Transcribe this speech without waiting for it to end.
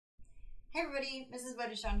Hey everybody, Mrs.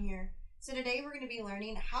 Bodechon here. So today we're going to be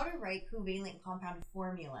learning how to write covalent compound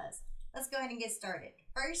formulas. Let's go ahead and get started.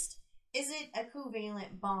 First, is it a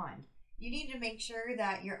covalent bond? You need to make sure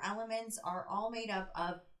that your elements are all made up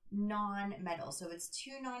of non-metals. So if it's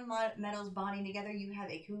two non-metals bonding together, you have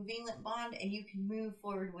a covalent bond and you can move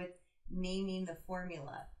forward with naming the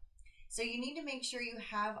formula. So you need to make sure you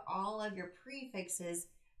have all of your prefixes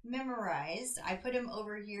memorized. I put them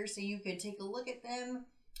over here so you could take a look at them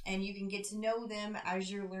and you can get to know them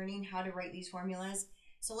as you're learning how to write these formulas.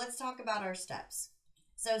 So let's talk about our steps.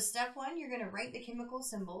 So step one, you're going to write the chemical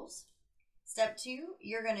symbols. Step two,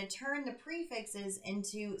 you're going to turn the prefixes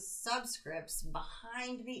into subscripts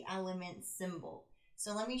behind the element symbol.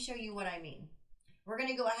 So let me show you what I mean. We're going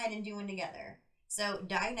to go ahead and do one together. So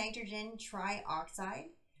dinitrogen trioxide.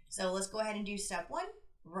 So let's go ahead and do step one.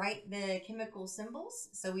 Write the chemical symbols.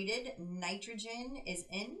 So we did nitrogen is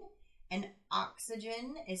N and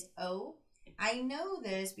oxygen is O. I know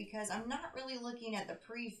this because I'm not really looking at the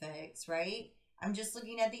prefix, right? I'm just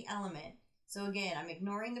looking at the element. So again, I'm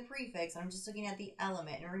ignoring the prefix. I'm just looking at the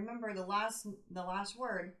element. And remember, the last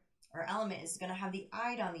word or element is going to have the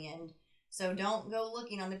 "ide" on the end. So don't go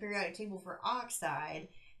looking on the periodic table for oxide.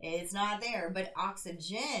 It's not there, but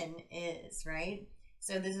oxygen is, right?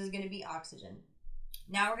 So this is going to be oxygen.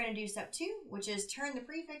 Now we're going to do step two, which is turn the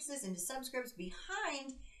prefixes into subscripts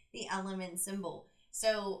behind the element symbol.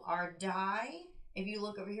 So our di, if you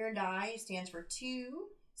look over here, di stands for 2.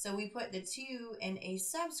 So we put the 2 in a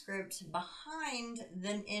subscript behind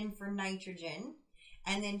the N for nitrogen.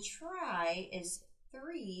 And then tri is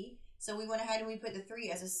 3. So we went ahead and we put the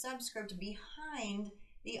 3 as a subscript behind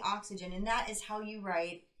the oxygen. And that is how you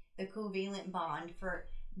write the covalent bond for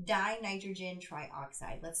dinitrogen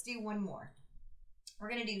trioxide. Let's do one more. We're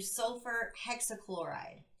going to do sulfur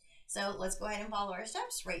hexachloride. So let's go ahead and follow our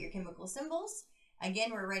steps. Write your chemical symbols.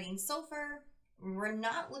 Again, we're writing sulfur. We're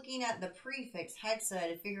not looking at the prefix hexa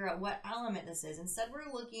to figure out what element this is. Instead,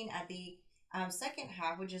 we're looking at the second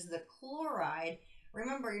half, which is the chloride.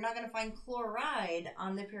 Remember, you're not going to find chloride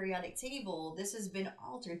on the periodic table. This has been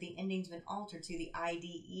altered. The ending's been altered to the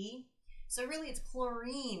IDE. So really, it's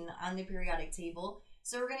chlorine on the periodic table.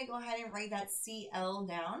 So we're going to go ahead and write that Cl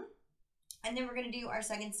down. And then we're going to do our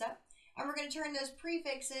second step. And we're going to turn those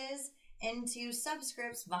prefixes into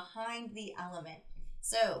subscripts behind the element.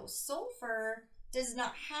 So sulfur does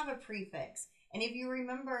not have a prefix. And if you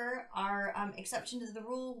remember our exception to the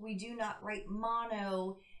rule, we do not write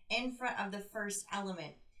mono in front of the first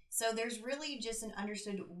element. So there's really just an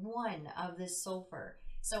understood 1 of this sulfur.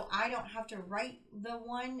 So I don't have to write the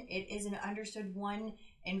 1. It is an understood 1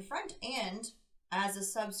 in front and as a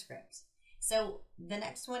subscript. So the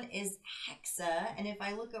next one is hexa, and if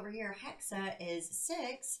I look over here, hexa is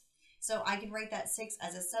 6, so I can write that 6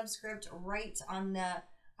 as a subscript right on the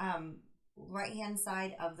right-hand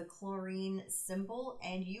side of the chlorine symbol,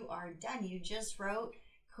 and you are done. You just wrote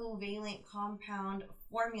covalent compound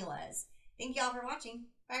formulas. Thank you all for watching.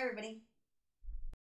 Bye, everybody.